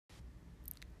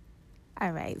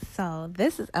All right, so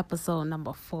this is episode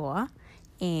number 4,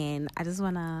 and I just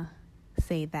want to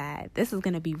say that this is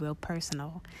going to be real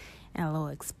personal and a little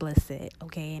explicit,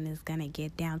 okay? And it's going to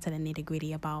get down to the nitty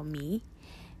gritty about me,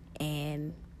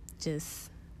 and just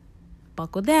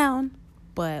buckle down.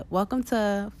 But welcome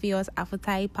to Fio's Alpha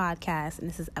Type Podcast, and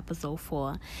this is episode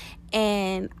 4.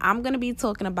 And I'm going to be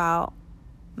talking about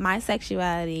my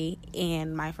sexuality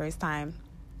and my first time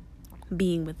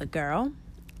being with a girl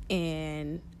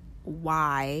and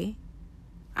why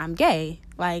I'm gay.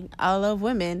 Like, I love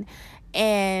women,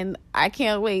 and I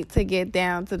can't wait to get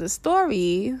down to the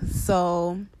story.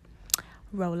 So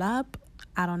roll up,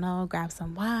 I don't know, grab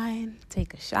some wine,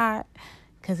 take a shot,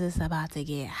 because it's about to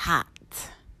get hot.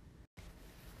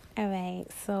 All right,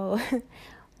 so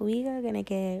we are going to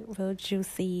get real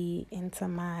juicy into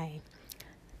my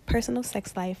personal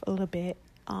sex life a little bit.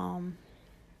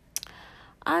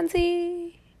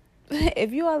 Auntie,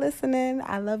 if you are listening,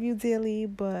 I love you dearly,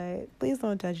 but please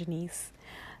don't judge your niece.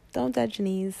 Don't judge your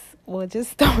niece, or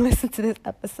just don't listen to this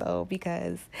episode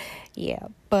because, yeah.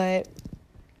 But,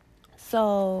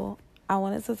 so, I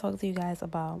wanted to talk to you guys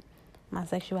about my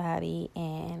sexuality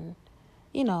and,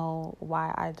 you know,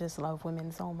 why I just love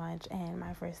women so much, and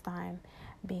my first time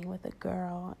being with a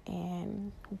girl,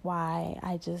 and why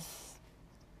I just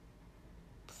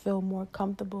feel more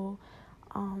comfortable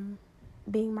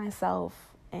being myself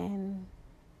and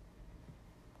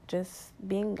just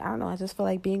being, I don't know, I just feel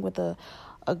like being with a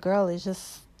girl is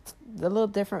just a little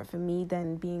different for me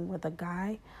than being with a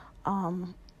guy. All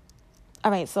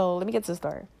right, so let me get to the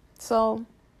story. So,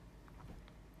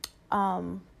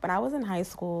 when I was in high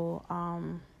school,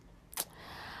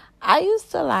 I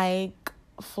used to like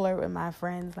flirt with my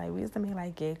friends. Like, we used to make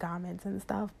like gay comments and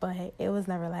stuff, but it was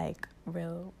never like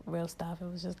real stuff. It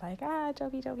was just like,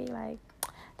 jokey, like,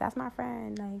 that's my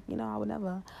friend. Like, you know, I would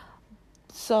never.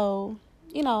 So,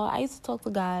 you know, I used to talk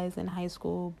to guys in high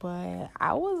school, but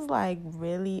I was like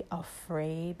really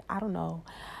afraid. I don't know.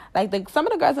 Like, some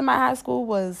of the girls in my high school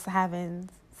was having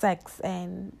sex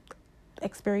and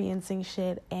experiencing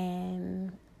shit,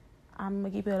 and I'm gonna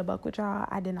keep it a buck with y'all.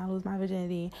 I did not lose my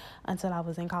virginity until I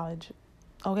was in college.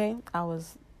 Okay? I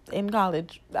was in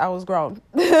college. I was grown.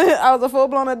 I was a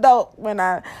full-blown adult when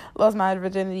I lost my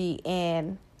virginity,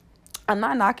 and I'm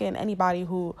not knocking anybody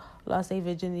who lost their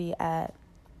virginity at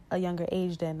a younger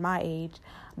age than my age,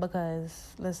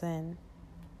 because, listen,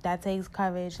 that takes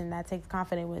courage and that takes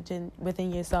confidence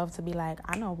within yourself to be like,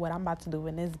 I know what I'm about to do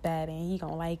when it's bad, and he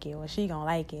gonna like it or she gonna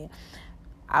like it.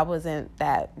 I wasn't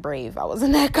that brave. I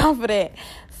wasn't that confident.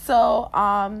 So,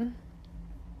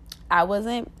 I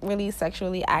wasn't really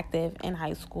sexually active in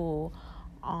high school.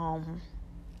 I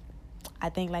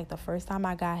think like the first time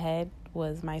I got head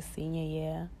was my senior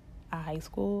year of high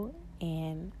school,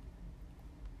 and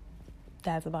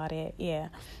that's about it. Yeah.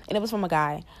 And it was from a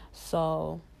guy.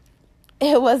 So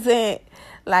it wasn't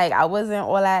like I wasn't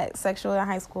all that sexual in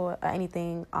high school or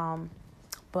anything.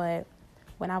 But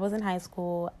when I was in high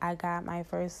school, I got my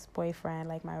first boyfriend,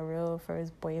 like my real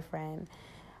first boyfriend,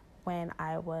 when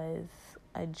I was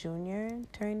a junior,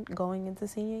 going into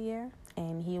senior year,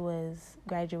 and he was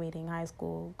graduating high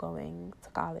school, going to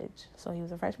college. So he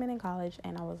was a freshman in college,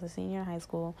 and I was a senior in high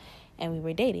school, and we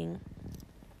were dating.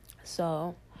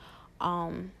 So,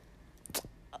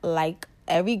 like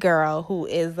every girl who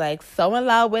is like so in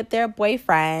love with their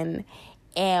boyfriend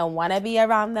and want to be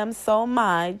around them so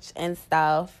much and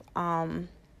stuff,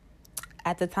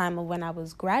 at the time of when I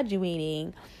was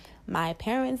graduating, my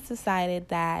parents decided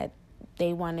that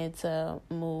they wanted to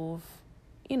move,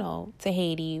 you know, to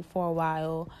Haiti for a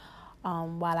while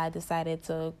I decided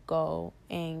to go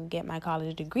and get my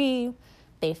college degree.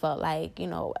 They felt like, you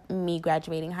know, me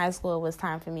graduating high school, it was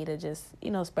time for me to just,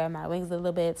 you know, spread my wings a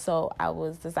little bit. So I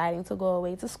was deciding to go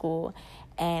away to school,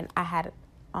 and I had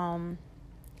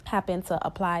happened to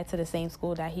apply to the same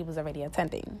school that he was already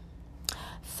attending.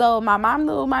 So my mom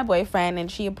knew my boyfriend,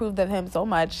 and she approved of him so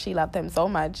much. She loved him so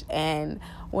much. And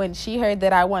when she heard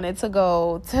that I wanted to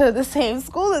go to the same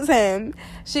school as him,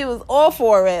 she was all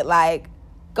for it. Like,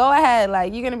 go ahead.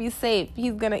 Like, you're going to be safe.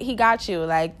 He got you.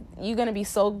 Like, you're going to be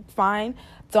so fine.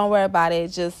 Don't worry about it.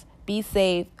 Just be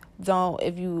safe.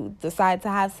 If you decide to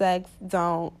have sex,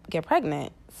 don't get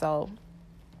pregnant. So,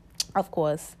 of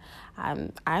course,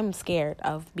 I'm scared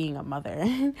of being a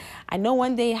mother. I know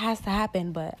one day it has to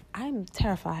happen, but I'm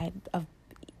terrified of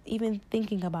even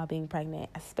thinking about being pregnant,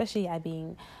 especially at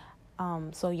being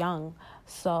so young.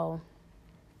 So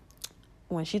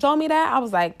when she told me that, I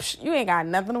was like, you ain't got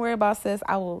nothing to worry about, sis.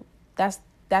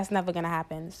 That's never gonna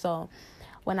happen. So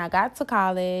when I got to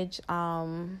college,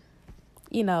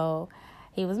 you know,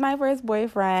 he was my first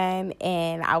boyfriend,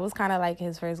 and I was kind of like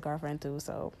his first girlfriend too.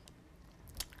 So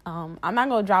I'm not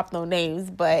gonna drop no names,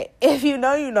 but if you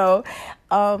know, you know.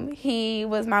 He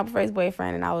was my first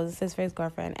boyfriend, and I was his first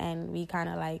girlfriend, and we kind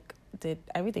of like did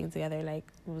everything together. Like,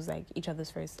 it was like each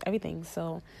other's first everything.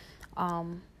 So,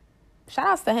 shout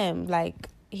outs to him. Like,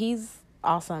 he's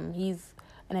awesome. He's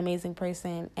an amazing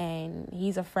person, and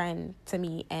he's a friend to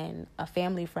me, and a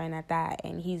family friend at that.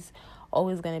 And he's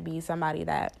always gonna be somebody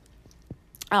that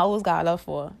I always got love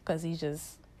for, because he's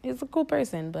a cool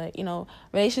person. But, you know,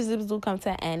 relationships do come to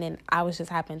an end, and I was just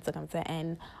happened to come to an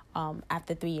end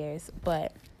after 3 years.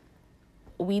 But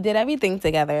we did everything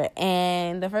together,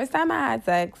 and the first time I had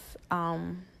sex,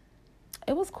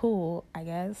 it was cool, I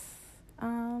guess.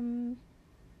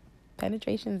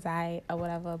 Penetration's eye or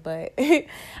whatever, but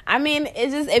I mean,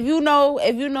 it's just, if you know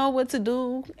what to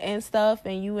do and stuff,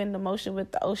 and you in the motion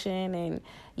with the ocean, and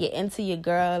you're into your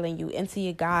girl and you into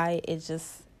your guy,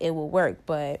 it will work.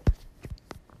 But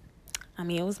I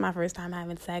mean, it was my first time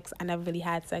having sex. I never really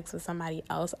had sex with somebody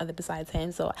else other besides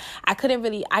him. So I can't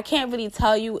really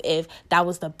tell you if that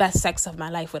was the best sex of my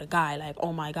life with a guy. Like,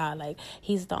 oh my God, like,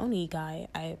 he's the only guy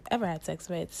I ever had sex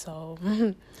with. So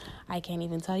I can't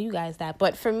even tell you guys that.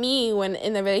 But for me, when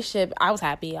in the relationship, I was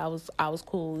happy. I was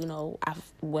cool. You know,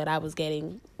 what I was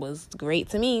getting was great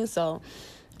to me. So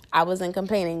I wasn't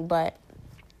complaining. But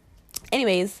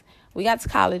anyways, we got to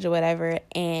college or whatever,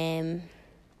 and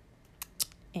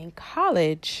in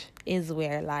college is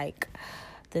where, like,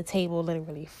 the table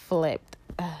literally flipped.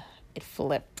 It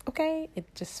flipped, okay?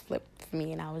 It just flipped for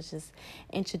me, and I was just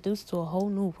introduced to a whole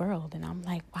new world, and I'm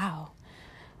like, wow,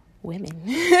 women.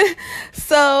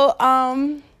 So,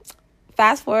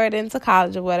 fast forward into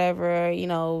college or whatever, you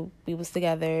know, we was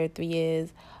together 3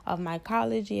 years of my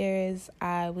college years.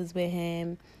 I was with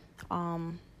him,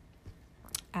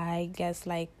 I guess,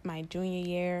 like, my junior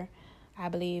year, I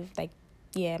believe, like,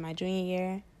 yeah, my junior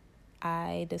year,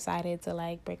 I decided to,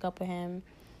 like, break up with him,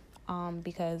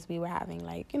 because we were having,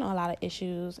 like, you know, a lot of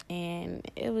issues, and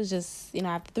it was just, you know,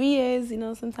 after 3 years, you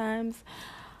know, sometimes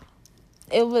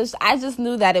I just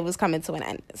knew that it was coming to an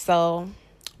end. So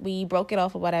we broke it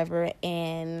off or whatever,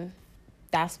 and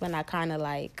that's when I kind of,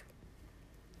 like,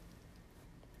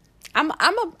 I'm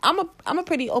a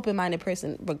pretty open-minded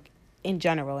person in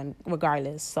general and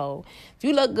regardless. So if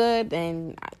you look good,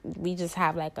 then we just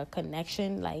have, like, a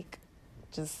connection, like,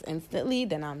 just instantly,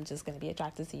 then I'm just gonna be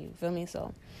attracted to you, feel me?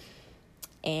 So,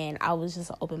 and I was just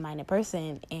an open-minded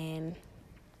person, and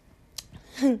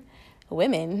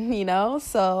women, you know.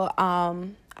 So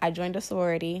I joined a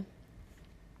sorority.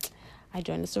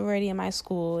 In my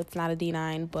school. It's not a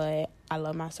D9, but I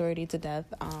love my sorority to death.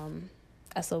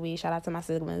 SOE, shout out to my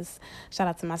sigmas, shout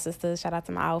out to my sisters, shout out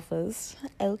to my alphas.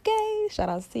 Okay, shout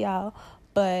outs to y'all.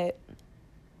 But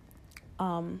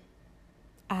I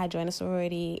had joined a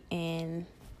sorority, and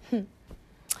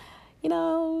you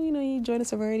know, you join a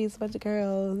sorority, it's a bunch of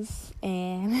girls,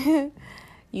 and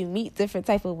you meet different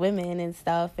type of women and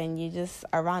stuff, and you just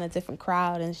around a different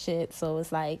crowd and shit. So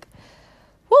it's like,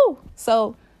 woo.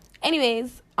 So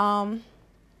anyways,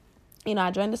 you know,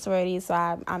 I joined the sorority, so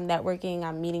I'm networking,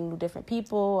 I'm meeting new different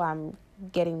people, I'm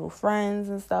getting new friends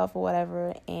and stuff or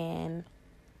whatever, and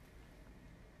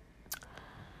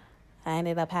I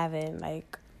ended up having,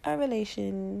 like, a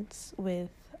relations with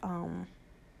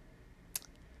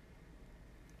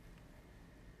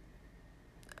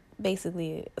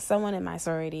basically someone in my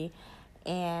sorority,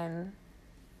 and,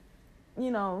 you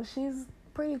know, she's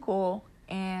pretty cool,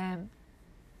 and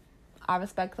I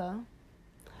respect her,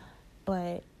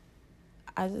 but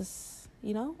I just,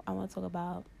 you know, I want to talk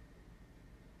about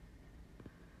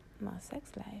my sex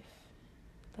life.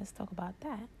 Let's talk about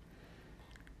that.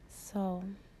 So,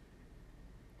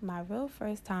 my real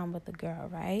first time with a girl,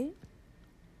 right?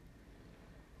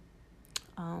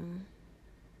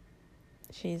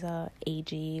 She's a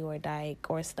AG or dyke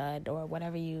or stud or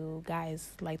whatever you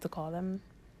guys like to call them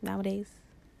nowadays.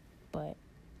 But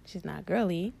she's not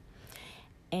girly.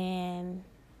 And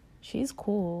she's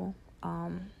cool.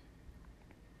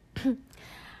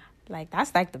 Like,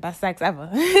 that's, like, the best sex ever.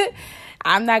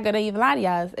 I'm not gonna even lie to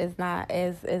y'all. It's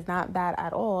not bad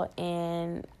at all.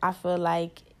 And I feel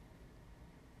like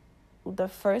the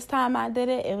first time I did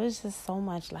it, it was just so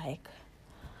much, like,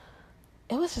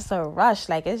 it was just a rush.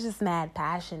 Like, it's just mad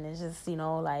passion. It's just, you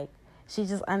know, like, she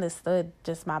just understood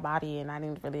just my body, and I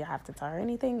didn't really have to tell her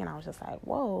anything. And I was just like,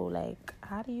 whoa, like,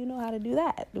 how do you know how to do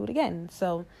that? Do it again.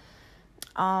 So,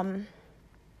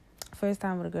 first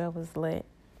time with a girl was lit,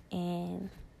 and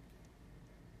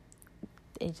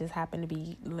it just happened to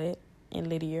be lit and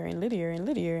littier and littier and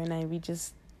littier, and then we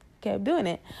just kept doing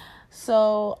it.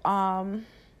 So,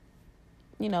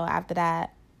 you know, after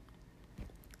that,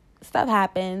 stuff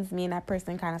happens. Me and that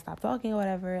person kind of stopped talking or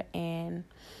whatever, and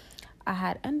I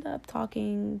had ended up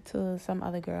talking to some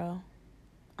other girl,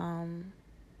 and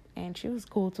she was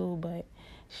cool too, but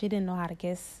she didn't know how to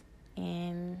kiss,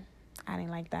 and I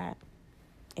didn't like that.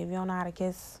 If you don't know how to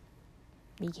kiss,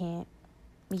 we can't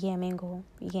mingle,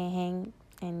 we can't hang,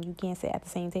 and you can't sit at the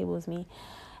same table as me.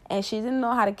 And she didn't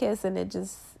know how to kiss, and it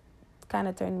just kind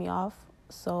of turned me off.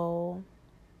 So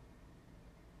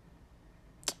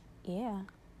yeah,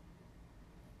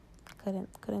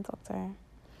 couldn't talk to her.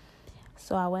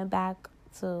 So I went back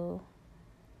to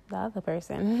the other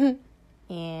person,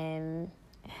 and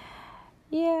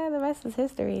yeah, the rest is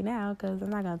history now, because I'm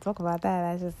not gonna talk about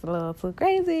that. That's just a little too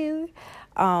crazy.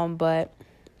 But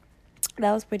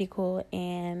that was pretty cool,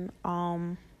 and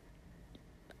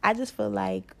I just feel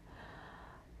like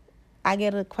I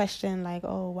get a question like,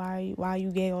 oh, why are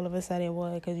you gay all of a sudden?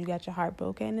 What, because you got your heart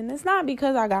broken? And it's not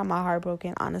because I got my heart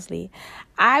broken, honestly.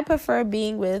 I prefer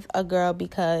being with a girl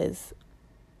because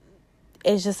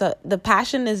it's just the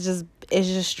passion is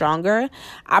just stronger.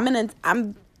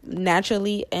 I'm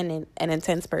naturally an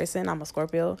intense person. I'm a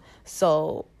Scorpio.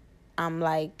 So I'm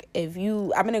like,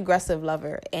 I'm an aggressive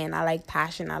lover, and I like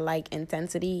passion. I like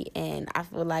intensity, and I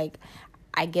feel like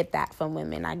I get that from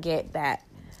women. I get that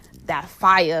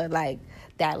fire, like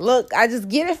that look. I just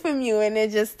get it from you, and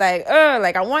it's just like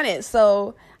I want it.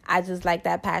 So I just like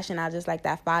that passion. I just like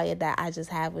that fire that I just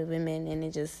have with women, and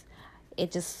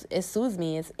it soothes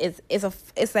me.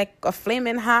 It's like a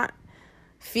flaming hot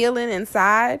feeling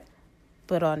inside,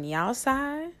 but on the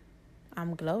outside,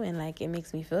 I'm glowing. Like, it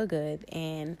makes me feel good,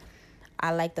 and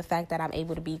I like the fact that I'm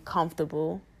able to be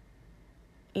comfortable,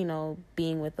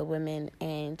 being with the women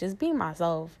and just being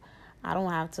myself. I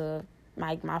don't have to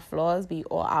make my flaws be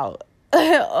all out,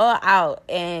 all out,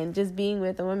 and just being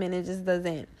with the women, it just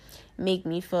doesn't make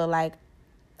me feel like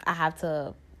I have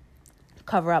to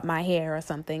cover up my hair or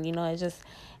something. It's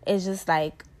just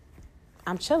like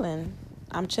I'm chilling.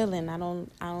 I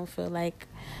don't feel like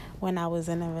when I was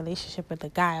in a relationship with a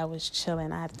guy, I was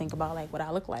chilling. I had to think about like what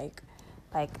I look like.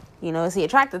 Like, is he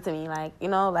attracted to me? Like,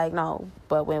 no.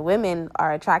 But when women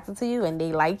are attracted to you and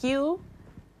they like you.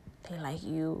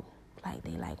 Like,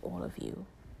 they like all of you.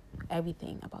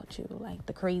 Everything about you. Like,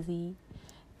 the crazy,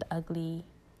 the ugly,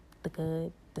 the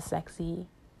good, the sexy,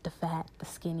 the fat, the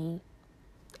skinny,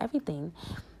 everything.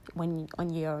 When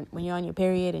you're on your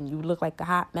period and you look like a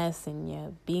hot mess and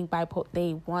you're being bipolar,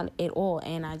 they want it all.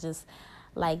 And I just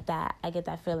like that. I get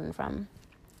that feeling from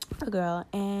a girl.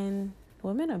 And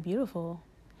women are beautiful.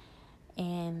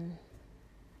 And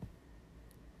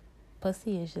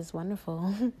pussy is just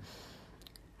wonderful.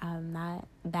 I'm not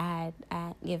bad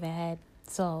at giving head,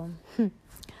 so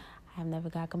I've never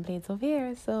got complaints over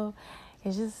here. So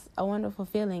it's just a wonderful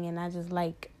feeling, and I just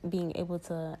like being able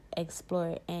to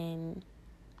explore and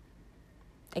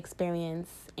experience.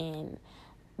 And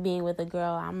being with a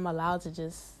girl, I'm allowed to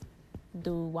just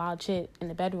do wild shit in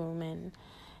the bedroom, and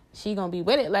she gonna be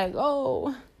with it like,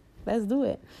 oh, let's do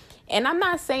it. And I'm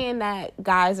not saying that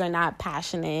guys are not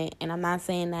passionate, and I'm not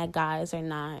saying that guys are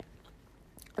not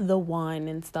the one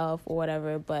and stuff or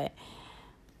whatever, but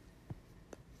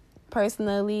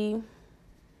personally,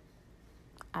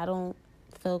 I don't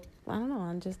know,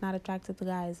 I'm just not attracted to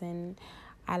guys, and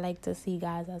I like to see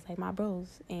guys as like my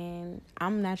bros. And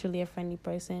I'm naturally a friendly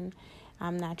person.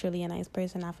 I'm naturally a nice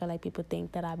person. I feel like people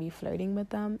think that I be flirting with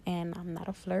them, and I'm not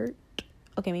a flirt.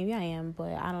 Okay, maybe I am,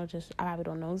 but I probably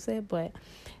don't notice it, but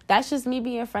that's just me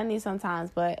being friendly sometimes.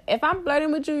 But if I'm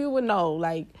flirting with you, you would know.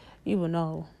 Like, you will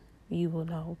know.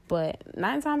 But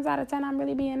 9 times out of 10, I'm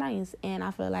really being nice. And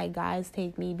I feel like guys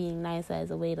take me being nice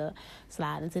as a way to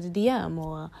slide into the DM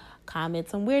or comment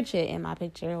some weird shit in my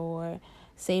picture or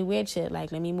say weird shit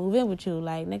like, let me move in with you.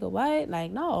 Like, nigga, what?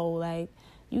 Like, no. Like,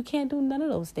 you can't do none of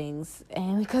those things.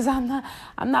 And because I'm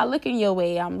not looking your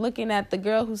way. I'm looking at the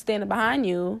girl who's standing behind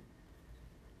you.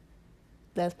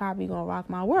 That's probably going to rock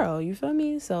my world. You feel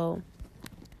me? So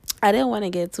I didn't want to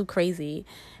get too crazy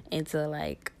into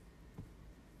like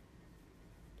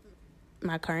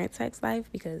my current sex life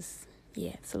because,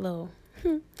 yeah, it's a little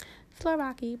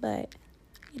rocky, but,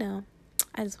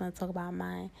 I just want to talk about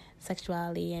my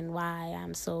sexuality and why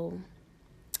I'm so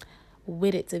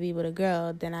with it to be with a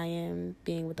girl than I am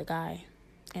being with a guy,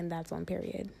 and that's on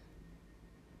period.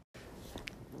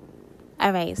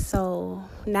 All right, so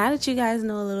now that you guys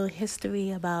know a little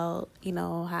history about,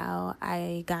 how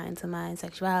I got into my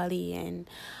sexuality and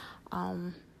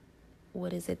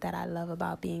what is it that I love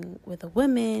about being with a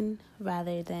woman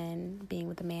rather than being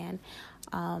with a man,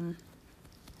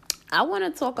 I want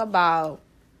to talk about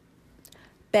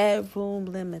bedroom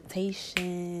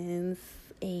limitations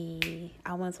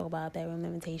I want to talk about bedroom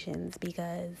limitations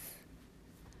because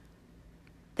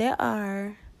there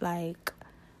are like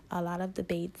a lot of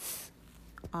debates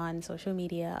on social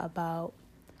media about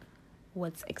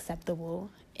what's acceptable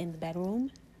in the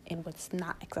bedroom and what's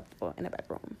not acceptable in the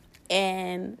bedroom.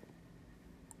 And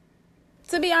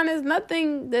to be honest,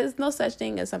 there's no such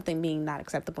thing as something being not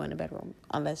acceptable in the bedroom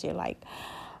unless you're like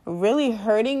really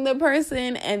hurting the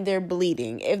person and they're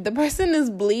bleeding. If the person is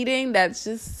bleeding, that's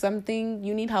just something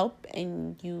you need help,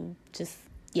 and you just,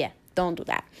 don't do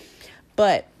that.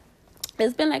 But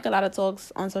there's been like a lot of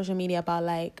talks on social media about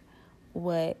like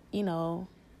what,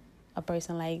 a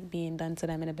person like being done to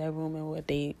them in the bedroom and what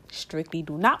they strictly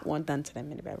do not want done to them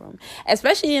in the bedroom,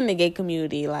 especially in the gay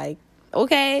community. Like,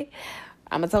 okay,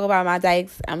 I'm going to talk about my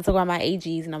dykes, I'm going to talk about my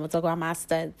AGs, and I'm going to talk about my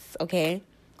studs, okay?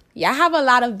 Y'all have a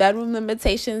lot of bedroom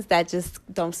limitations that just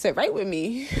don't sit right with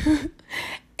me.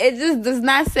 It just does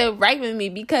not sit right with me,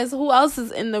 because who else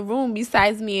is in the room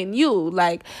besides me and you?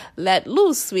 Like, let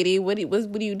loose, sweetie. What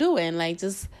are you doing? Like,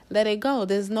 just let it go.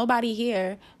 There's nobody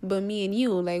here but me and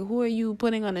you. Like, who are you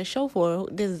putting on a show for?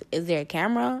 Is there a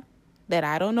camera that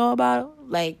I don't know about?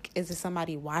 Like, is there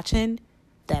somebody watching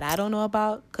that I don't know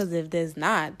about? Because if there's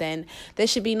not, then there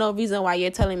should be no reason why you're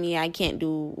telling me I can't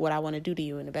do what I want to do to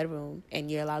you in the bedroom,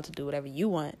 and you're allowed to do whatever you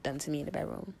want done to me in the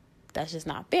bedroom. That's just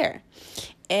not fair.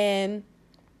 And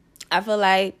I feel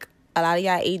like a lot of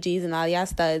y'all AGs and all y'all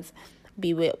studs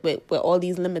be with all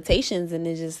these limitations, and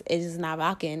it's just not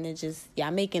rocking. It's just,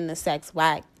 y'all making the sex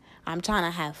whack. I'm trying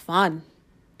to have fun.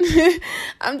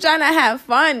 I'm trying to have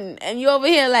fun, and you over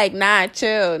here like, nah,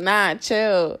 chill. Or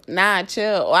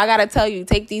I gotta tell you,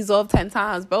 take these off 10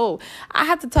 times, bro. I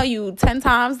have to tell you 10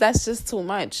 times, that's just too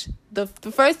much. The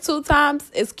first 2 times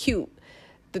is cute.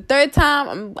 The 3rd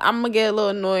time, I'm gonna get a little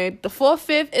annoyed. The 4th,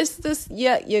 5th, it's just,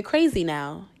 you're crazy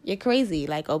now. You're crazy.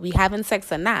 Like, are we having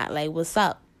sex or not? Like, what's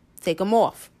up? Take them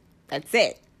off. That's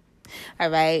it. All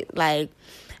right? Like,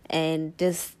 and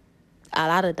just a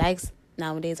lot of dykes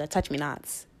nowadays are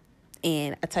touch-me-nots.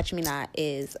 And a touch-me-not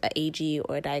is a AG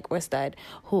or a dyke or a stud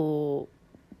who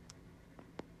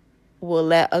would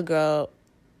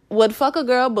fuck a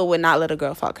girl, but would not let a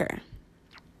girl fuck her.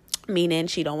 Meaning,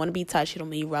 she don't want to be touched, she don't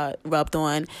want to be rubbed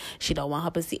on, she don't want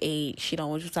her pussy ate, she don't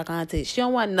want you to suck on her tits, she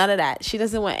don't want none of that. She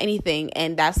doesn't want anything,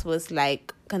 and that's what's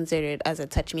like considered as a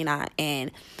touch-me-not.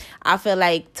 And I feel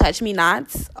like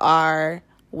touch-me-nots are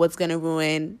what's gonna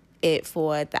ruin it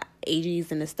for the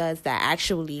AGs and the studs that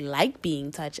actually like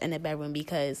being touched in the bedroom,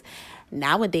 because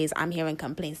nowadays I'm hearing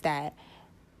complaints that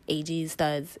AGs,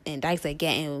 studs, and dykes are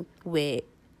getting with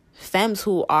femmes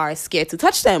who are scared to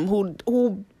touch them, who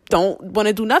don't want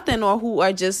to do nothing, or who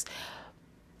are just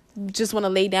want to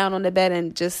lay down on the bed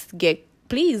and just get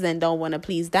pleased and don't want to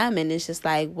please them. And it's just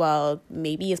like, well,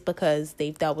 maybe it's because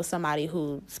they've dealt with somebody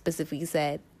who specifically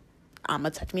said, I'm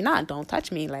a touch-me-not, don't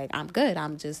touch me, like, I'm good,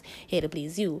 I'm just here to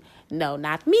please you. No,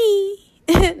 not me.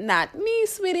 Not me,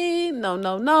 sweetie. No.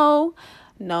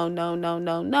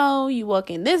 You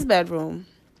walk in this bedroom,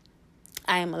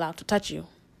 I am allowed to touch you.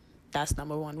 That's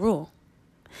number 1 rule.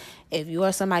 If you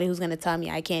are somebody who's going to tell me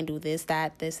I can't do this,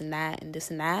 that, this, and that, and this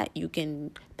and that, you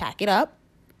can pack it up.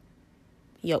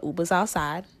 Your Uber's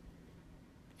outside,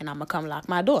 and I'm going to come lock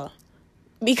my door.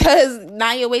 Because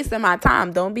now you're wasting my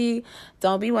time. Don't be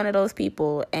one of those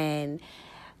people. And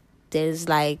there's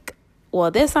like, well,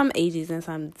 there's some AGs and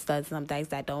some studs, some dykes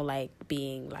that don't like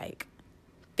being like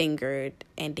fingered,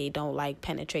 and they don't like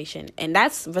penetration. And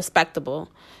that's respectable,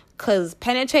 because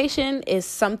penetration is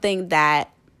something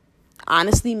that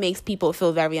honestly makes people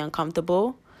feel very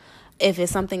uncomfortable if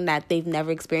it's something that they've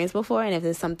never experienced before, and if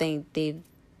it's something they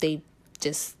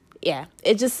just,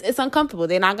 it's uncomfortable.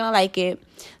 They're not gonna like it.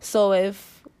 So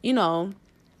if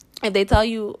they tell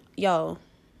you, yo,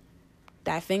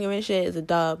 that fingering shit is a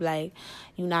dub, like,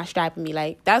 you not strapping me,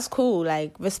 like, that's cool,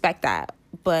 like, respect that.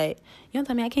 But you don't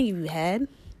tell me I can't give you head,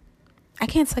 I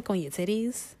can't suck on your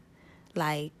titties,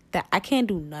 like, that, I can't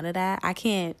do none of that. I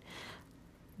can't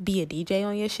be a DJ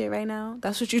on your shit right now.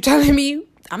 That's what you're telling me?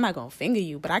 I'm not gonna finger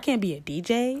you, but I can't be a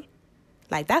DJ?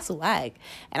 Like, that's whack.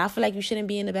 And I feel like you shouldn't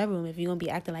be in the bedroom if you're gonna be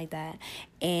acting like that.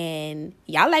 And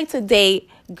y'all like to date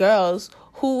girls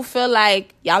who feel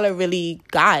like y'all are really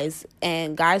guys.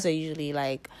 And guys are usually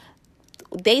like,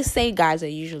 they say guys are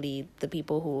usually the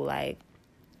people who like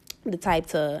the type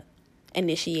to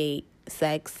initiate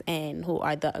sex and who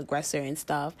are the aggressor and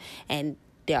stuff. And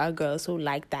there are girls who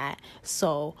like that.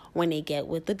 So when they get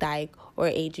with the dyke or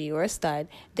AG or a stud,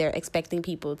 they're expecting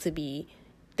them to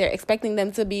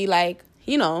be like,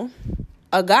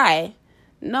 a guy.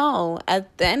 No,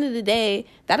 at the end of the day,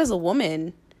 that is a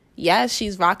woman. Yes,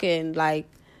 she's rocking, like,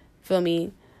 feel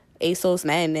me, ASOS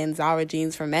men and Zara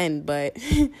jeans for men, but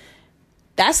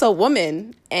that's a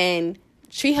woman, and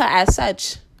treat her as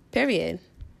such, period.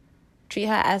 Treat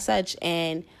her as such,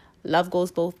 and love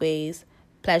goes both ways,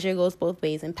 pleasure goes both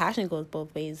ways, and passion goes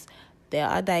both ways. There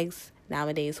are dykes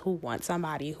nowadays who want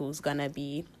somebody who's gonna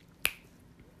be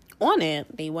on it.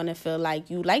 They want to feel like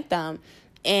you like them.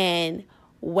 And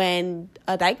when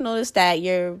a dyke notice that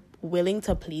you're willing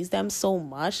to please them so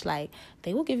much, like,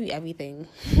 they will give you everything.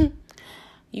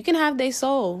 You can have their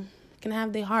soul, you can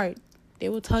have their heart. They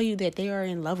will tell you that they are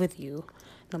in love with you,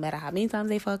 no matter how many times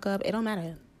they fuck up. It don't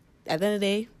matter. At the end of the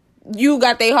day, you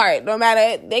got their heart. No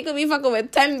matter, they could be fucking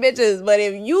with 10 bitches, but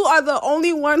if you are the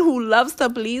only one who loves to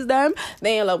please them,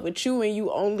 they in love with you, and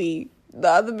you only. The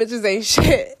other bitches ain't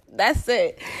shit. That's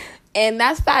it. And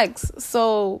that's facts.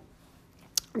 So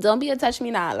don't be a touch me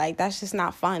not. Like, that's just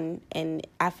not fun. And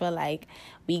I feel like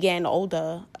we getting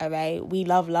older, all right? We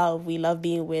love love. We love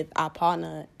being with our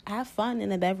partner. Have fun in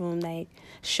the bedroom. Like,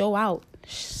 show out.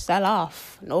 Sell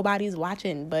off. Nobody's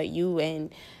watching but you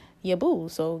and your boo.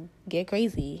 So get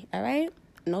crazy, all right?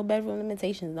 No bedroom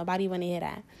limitations. Nobody want to hear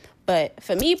that. But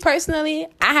for me personally,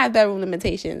 I have bedroom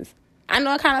limitations. I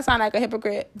know I kind of sound like a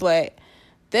hypocrite, but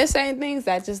there's certain things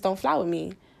that just don't fly with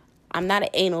me. I'm not an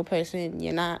anal person.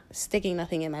 You're not sticking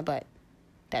nothing in my butt.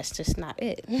 That's just not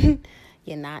it.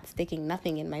 You're not sticking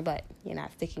nothing in my butt. You're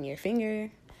not sticking your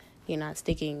finger. You're not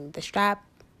sticking the strap.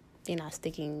 You're not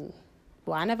sticking...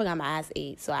 Well, I never got my ass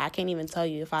ate, so I can't even tell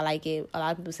you if I like it. A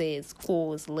lot of people say it's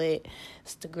cool, it's lit,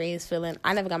 it's the greatest feeling.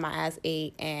 I never got my ass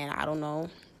ate, and I don't know.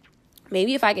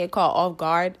 Maybe if I get caught off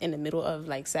guard in the middle of,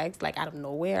 like, sex, like, out of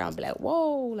nowhere, I'll be like,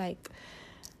 whoa, like,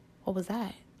 what was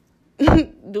that?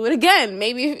 Do it again.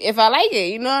 Maybe if I like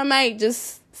it, you know, I might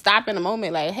just stop in a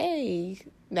moment, like, hey,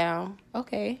 now,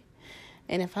 okay.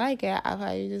 And if I like it, I'll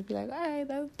probably just be like, all right,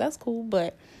 that's cool.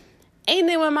 But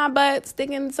anything with my butt,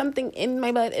 sticking something in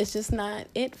my butt, it's just not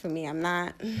it for me. I'm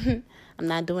not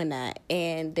doing that.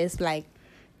 And there's, like,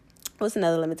 what's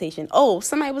another limitation? Oh,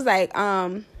 somebody was like,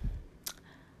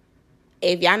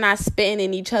 if y'all not spitting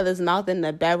in each other's mouth in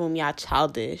the bedroom, y'all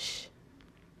childish.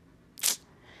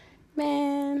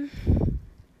 Man,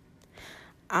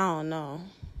 I don't know.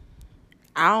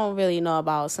 I don't really know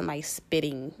about somebody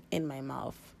spitting in my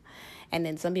mouth. And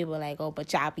then some people are like, oh,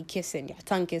 but y'all be kissing, y'all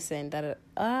tongue kissing. Yeah,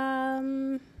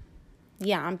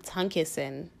 I'm tongue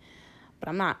kissing, but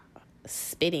I'm not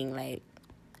spitting, like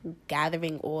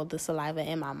gathering all the saliva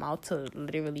in my mouth to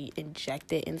literally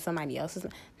inject it in somebody else's.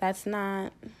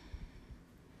 That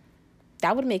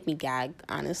would make me gag,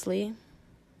 honestly.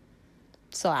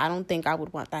 So I don't think I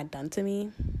would want that done to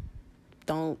me.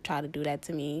 Don't try to do that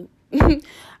to me.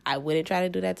 I wouldn't try to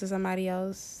do that to somebody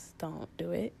else. Don't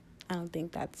do it. I don't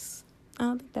think that's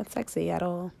sexy at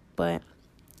all. But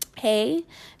hey,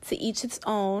 to each its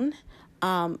own.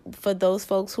 For those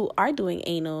folks who are doing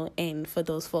anal, and for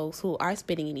those folks who are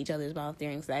spitting in each other's mouth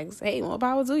during sex, hey, more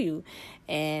power to you.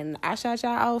 And I shout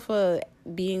y'all out for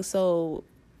being so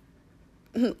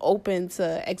open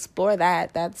to explore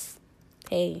that. That's,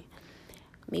 hey,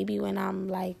 maybe when I'm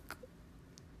like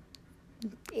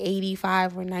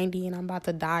 85 or 90 and I'm about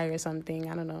to die or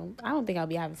something, I don't know. I don't think I'll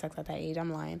be having sex at that age.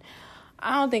 I'm lying.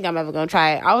 I don't think I'm ever going to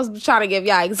try it. I was trying to give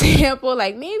y'all an example,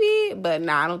 like maybe, but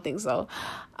nah, I don't think so.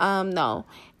 No.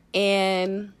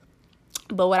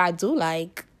 But what I do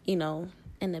like, you know,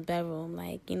 in the bedroom,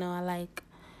 like, you know, I like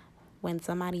when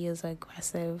somebody is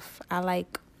aggressive. I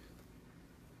like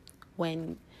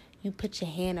when you put your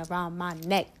hand around my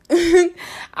neck.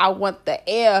 I want the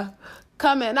air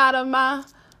coming out of my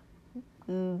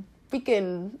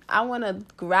freaking, I want to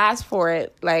grasp for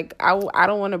it. Like, I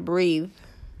don't want to breathe.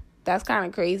 That's kind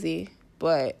of crazy,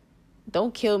 but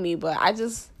don't kill me. But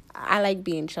I like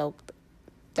being choked.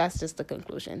 That's just the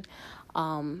conclusion.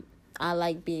 I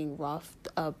like being roughed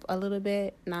up a little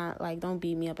bit. Not like, don't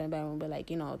beat me up in the bedroom, but like,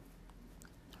 you know,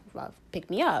 rough, pick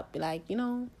me up. Like, you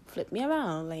know, flip me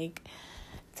around. Like,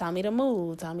 tell me to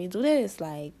move. Tell me to do this.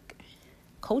 Like,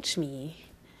 coach me.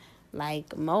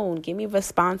 Like, moan. Give me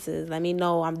responses. Let me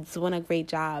know I'm doing a great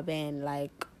job. And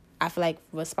like, I feel like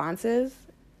responses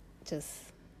just,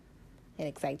 it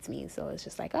excites me. So it's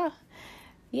just like, oh,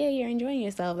 yeah, you're enjoying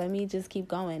yourself. Let me just keep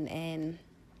going. And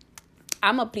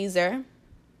I'm a pleaser.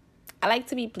 I like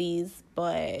to be pleased,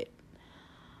 but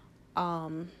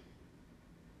I'm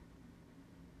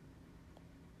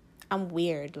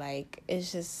weird. Like,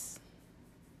 it's just,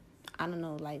 I don't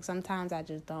know. Like, sometimes I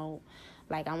just don't,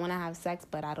 like, I want to have sex,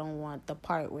 but I don't want the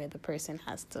part where the person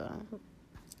has to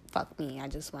fuck me. I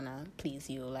just want to please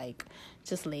you. Like,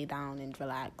 just lay down and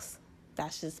relax.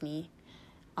 That's just me.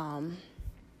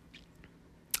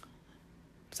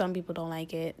 Some people don't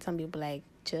like it. Some people like,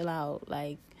 chill out.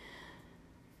 Like,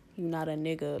 you not a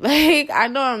nigga. Like, I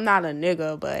know I'm not a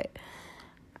nigga, but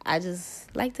I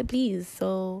just like to please.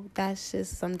 So that's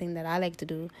just something that I like to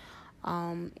do.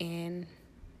 And,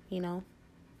 you know,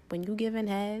 when you giving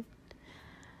head,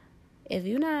 if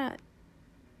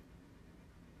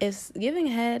giving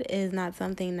head is not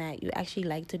something that you actually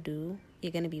like to do,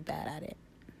 you're going to be bad at it.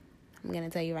 I'm going to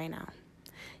tell you right now.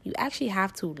 You actually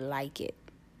have to like it.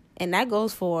 And that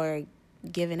goes for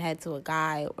giving head to a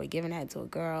guy or giving head to a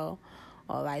girl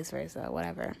or vice versa,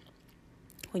 whatever.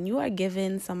 When you are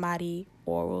giving somebody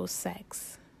oral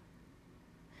sex,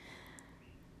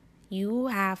 you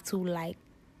have to like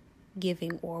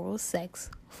giving oral sex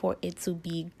for it to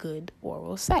be good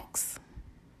oral sex.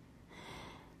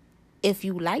 If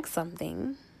you like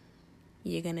something,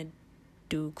 you're going to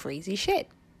do crazy shit.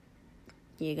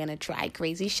 You're going to try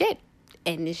crazy shit.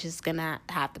 And it's just going to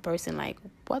have the person like,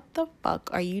 what the fuck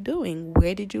are you doing?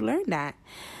 Where did you learn that?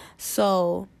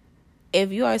 So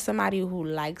if you are somebody who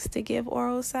likes to give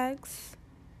oral sex,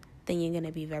 then you're going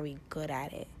to be very good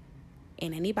at it.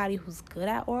 And anybody who's good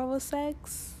at oral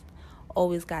sex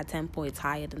always got 10 points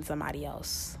higher than somebody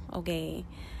else. Okay?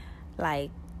 Like,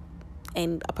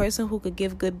 and a person who could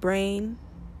give good brain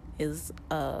is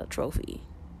a trophy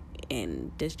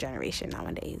in this generation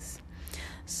nowadays.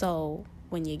 So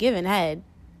when you're giving head,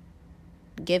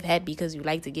 give head because you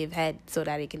like to give head so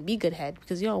that it can be good head.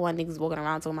 Because you don't want niggas walking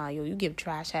around talking about, yo, you give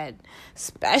trash head.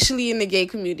 Especially in the gay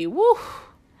community. Woo!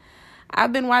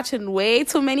 I've been watching way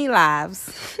too many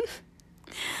lives.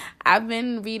 I've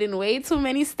been reading way too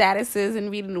many statuses and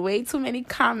reading way too many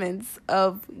comments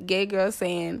of gay girls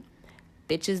saying,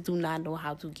 bitches do not know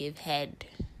how to give head.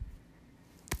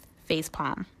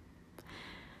 Facepalm.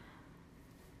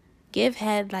 Give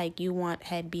head like you want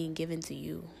head being given to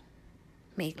you.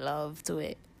 Make love to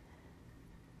it.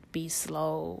 Be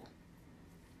slow.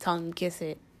 Tongue kiss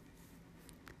it.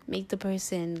 Make the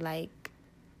person like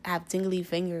have tingly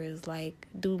fingers. Like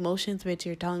do motions with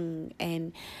your tongue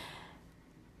and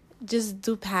just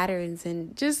do patterns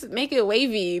and just make it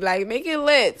wavy. Like make it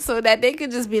lit so that they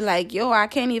could just be like, yo, I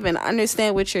can't even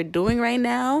understand what you're doing right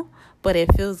now, but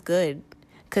it feels good.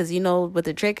 Because you know what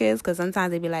the trick is? Because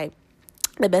sometimes they be like,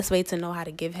 the best way to know how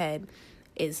to give head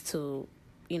is to,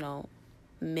 you know,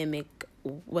 mimic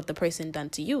what the person done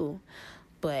to you.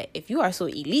 But if you are so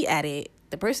elite at it,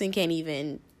 the person can't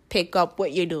even pick up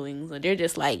what you're doing. So they're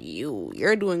just like,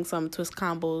 you're doing some twist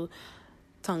combo,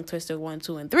 tongue twister 1,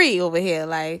 2, and 3 over here.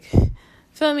 Like,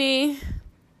 feel me?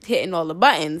 Hitting all the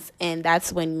buttons. And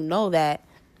that's when you know that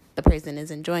the person is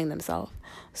enjoying themselves.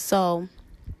 So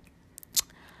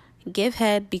give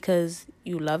head because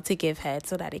you love to give head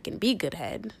so that it can be good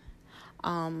head.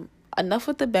 Enough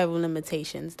with the bedroom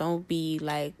limitations. Don't be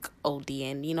like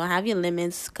ODing. You know, have your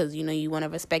limits because, you know, you want to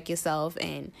respect yourself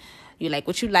and you like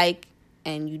what you like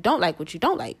and you don't like what you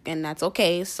don't like. And that's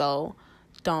okay. So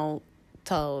don't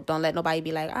let nobody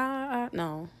be like,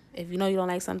 no. If you know you don't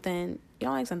like something, you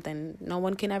don't like something. No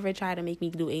one can ever try to make me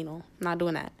do anal. I'm not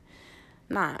doing that.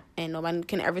 Nah. And nobody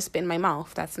can ever spit in my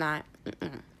mouth. That's not.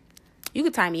 You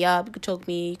could tie me up. You could choke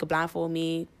me. You could blindfold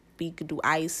me. We could do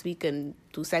ice. We can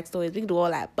do sex toys. We can do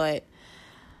all that. But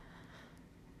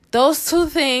those two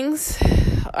things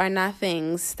are not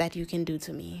things that you can do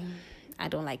to me. I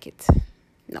don't like it.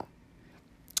 No.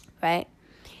 Right?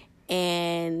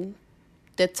 And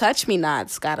the touch me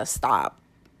nots gotta stop.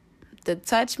 The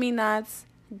touch me nots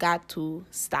got to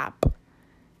stop.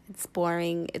 It's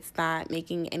boring. It's not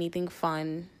making anything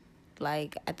fun.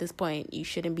 Like, at this point, you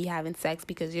shouldn't be having sex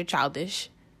because you're childish.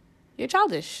 You're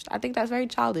childish. I think that's very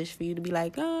childish for you to be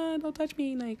like, don't touch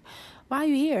me. Like, why are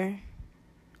you here?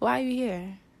 Why are you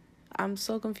here? I'm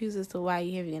so confused as to why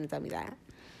you're here if you're going to tell me that.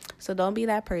 So don't be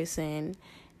that person.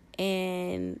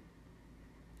 And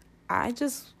I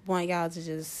just want y'all to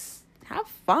just have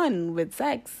fun with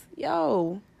sex.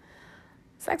 Yo,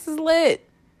 sex is lit.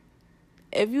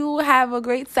 If you have a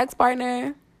great sex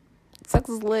partner, sex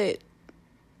is lit.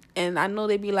 And I know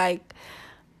they be like,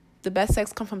 the best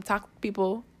sex come from toxic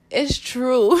people. It's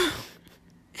true.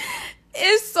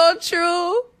 It's so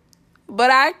true. But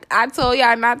I told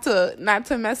y'all not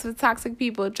to mess with toxic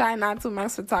people. Try not to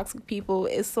mess with toxic people.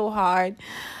 It's so hard.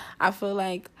 I feel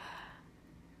like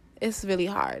it's really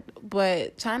hard.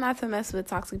 But try not to mess with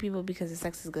toxic people because the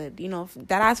sex is good. You know,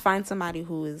 that I find somebody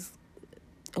who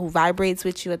vibrates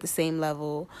with you at the same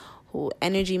level, who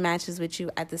energy matches with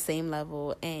you at the same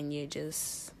level, and you're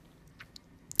just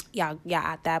y'all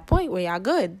at that point where y'all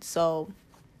good. So,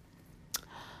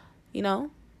 you know,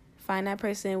 find that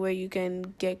person where you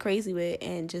can get crazy with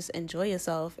and just enjoy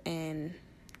yourself and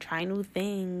try new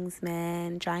things,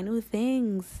 man. Try new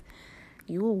things.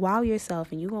 You will wow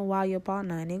yourself and you gonna wow your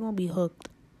partner and they're gonna be hooked.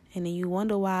 And then you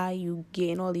wonder why you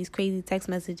getting all these crazy text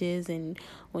messages, and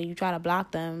when you try to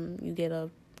block them, you get a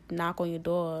knock on your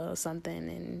door or something,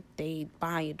 and they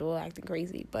behind your door acting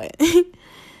crazy. But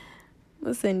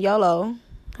listen, YOLO,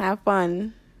 have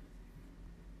fun.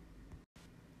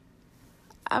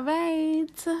 All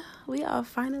right, we are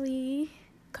finally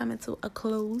coming to a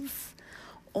close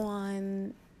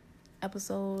on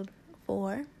episode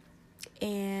 4,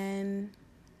 and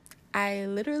I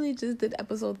literally just did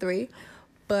episode 3,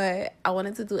 but I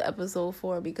wanted to do episode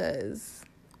 4 because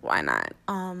why not?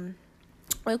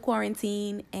 We're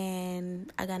quarantined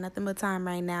and I got nothing but time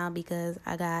right now because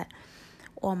I got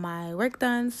all my work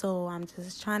done, so I'm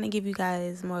just trying to give you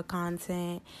guys more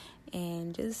content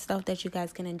and just stuff that you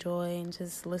guys can enjoy and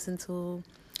just listen to,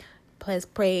 plus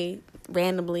pray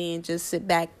randomly and just sit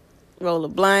back, roll a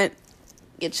blunt,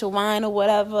 get your wine or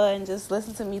whatever, and just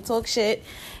listen to me talk shit.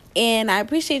 And I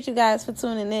appreciate you guys for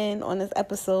tuning in on this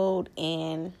episode,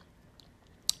 and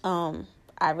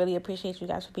I really appreciate you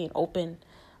guys for being open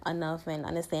enough and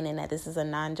understanding that this is a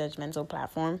non-judgmental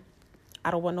platform.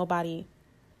 I don't want nobody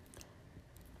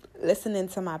listening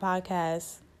to my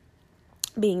podcast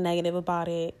being negative about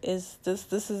it. This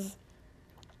is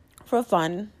for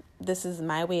fun. This is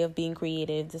my way of being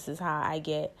creative. This is how I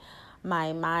get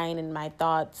my mind and my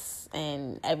thoughts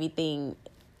and everything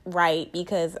right,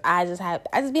 because I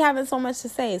just be having so much to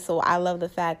say. So I love the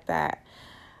fact that,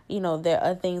 you know, there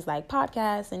are things like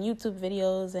podcasts and YouTube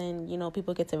videos, and, you know,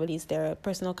 people get to release their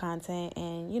personal content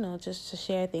and, you know, just to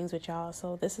share things with y'all.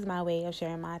 So this is my way of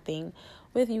sharing my thing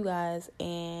with you guys,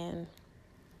 and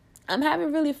I'm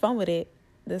having really fun with it.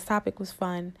 This topic was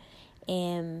fun,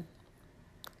 and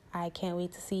I can't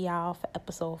wait to see y'all for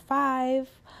episode 5.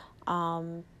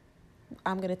 I'm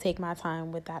going to take my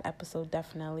time with that episode,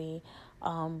 definitely.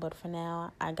 But for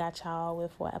now, I got y'all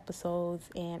with 4 episodes,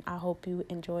 and I hope you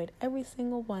enjoyed every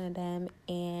single one of them.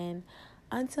 And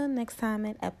until next time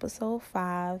in episode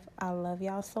 5, I love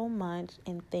y'all so much,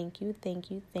 and thank you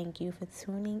for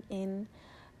tuning in.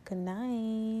 Good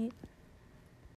night.